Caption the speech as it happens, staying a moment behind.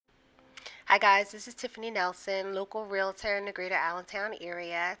Hi guys, this is Tiffany Nelson, local realtor in the greater Allentown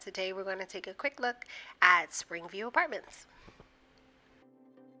area. Today we're going to take a quick look at Springview Apartments.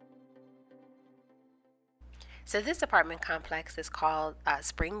 So this apartment complex is called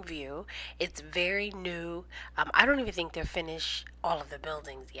Springview. It's very new. I don't even think they're finished all of the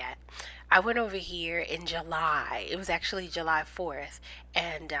buildings yet. I went over here in July. It was actually July 4th,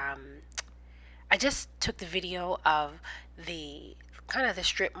 and I just took the video of the kind of the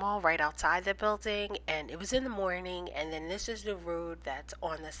strip mall right outside the building, and it was in the morning, and then this is the road that's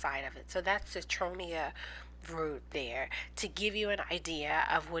on the side of it. So that's the Tronia road there to give you an idea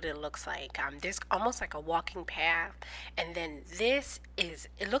of what it looks like. There's almost like a walking path, and then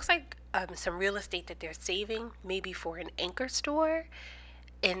it looks like some real estate that they're saving maybe for an anchor store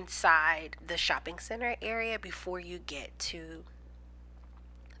inside the shopping center area before you get to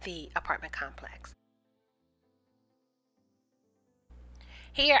the apartment complex.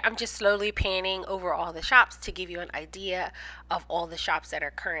 Here, I'm just slowly panning over all the shops to give you an idea of all the shops that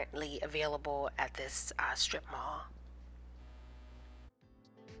are currently available at this strip mall.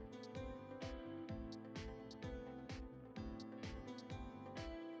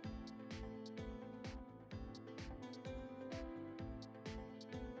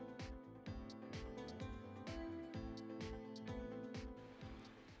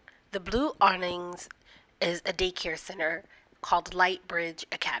 The blue awnings is a daycare center called Lightbridge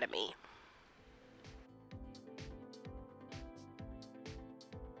Academy.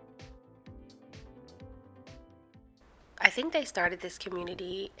 I think they started this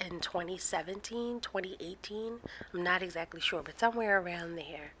community in 2017, 2018. I'm not exactly sure, but somewhere around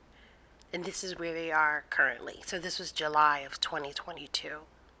there. And this is where they are currently. So this was July of 2022.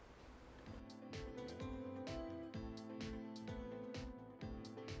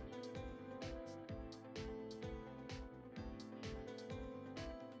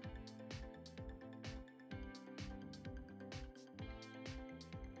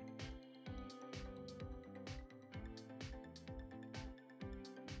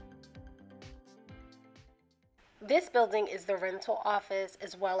 This building is the rental office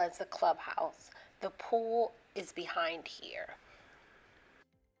as well as the clubhouse. The pool is behind here.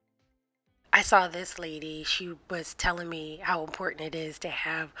 I saw this lady, she was telling me how important it is to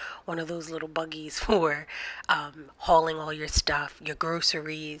have one of those little buggies for hauling all your stuff, your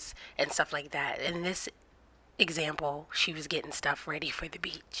groceries, and stuff like that. In this example, she was getting stuff ready for the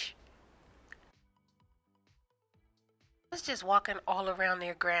beach. I was just walking all around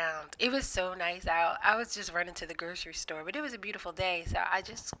their grounds. It was so nice out. I was just running to the grocery store, but it was a beautiful day, so I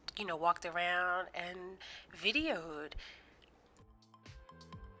just, walked around and videoed.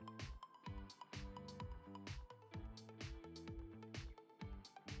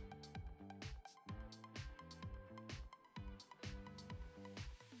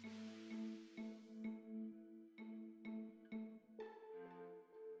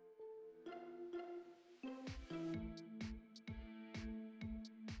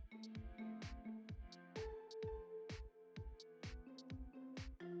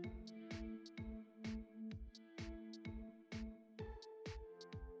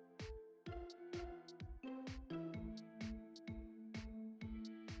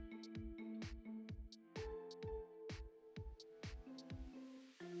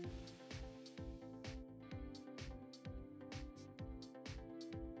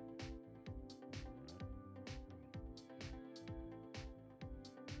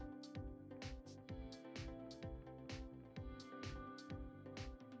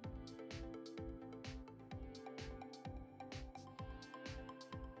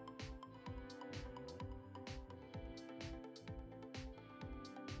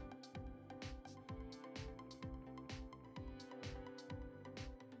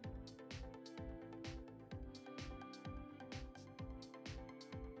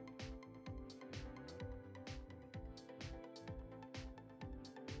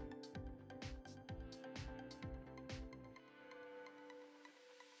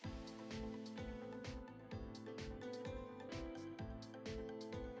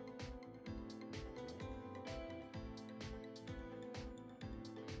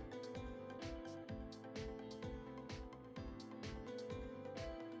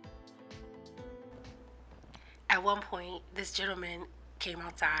 At one point, this gentleman came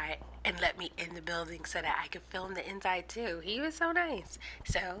outside and let me in the building so that I could film the inside too. He was so nice.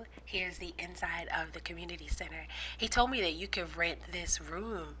 So here's the inside of the community center. He told me that you could rent this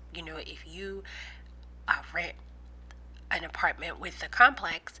room, if you rent an apartment with the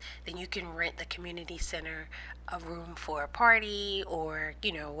complex, then you can rent the community center a room for a party or,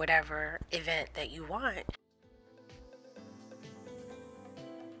 whatever event that you want.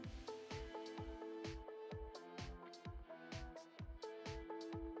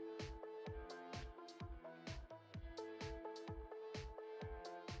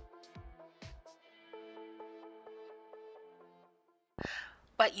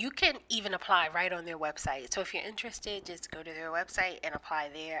 But you can even apply right on their website. So if you're interested, just go to their website and apply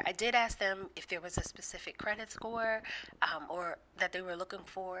there. I did ask them if there was a specific credit score or that they were looking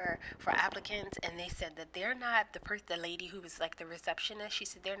for applicants, and they said that they're not the lady who was like the receptionist. She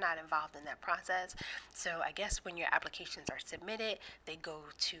said they're not involved in that process. So I guess when your applications are submitted, they go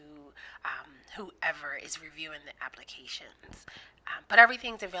to whoever is reviewing the applications. But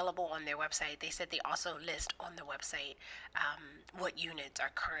everything's available on their website. They said they also list on the website what units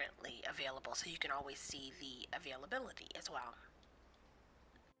are currently available, so you can always see the availability as well.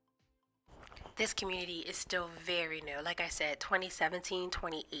 This community is still very new. Like I said, 2017,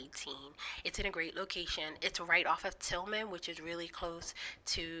 2018. It's in a great location. It's right off of Tillman, which is really close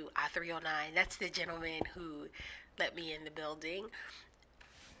to I-309. That's the gentleman who let me in the building.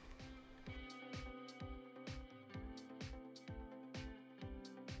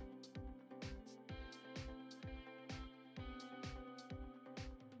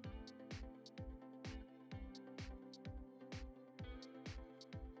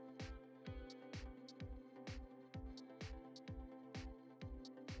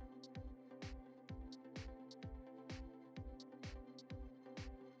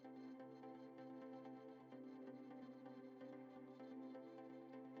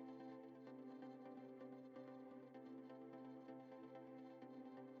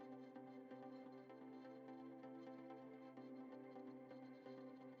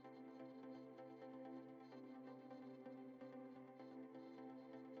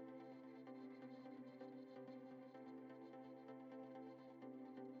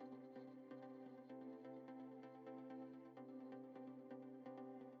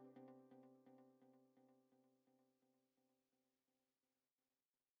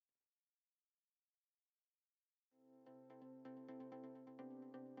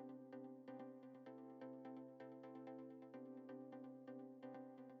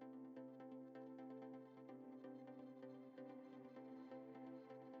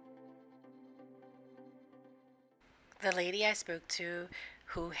 The lady I spoke to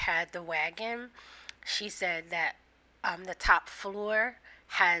who had the wagon, she said that the top floor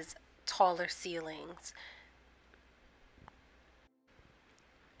has taller ceilings.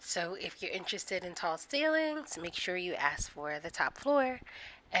 So if you're interested in tall ceilings, make sure you ask for the top floor.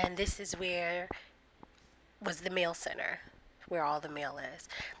 And this is where was the mail center, where all the mail is.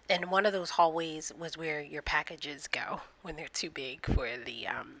 And one of those hallways was where your packages go when they're too big for the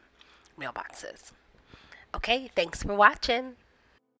mailboxes. Okay, thanks for watching.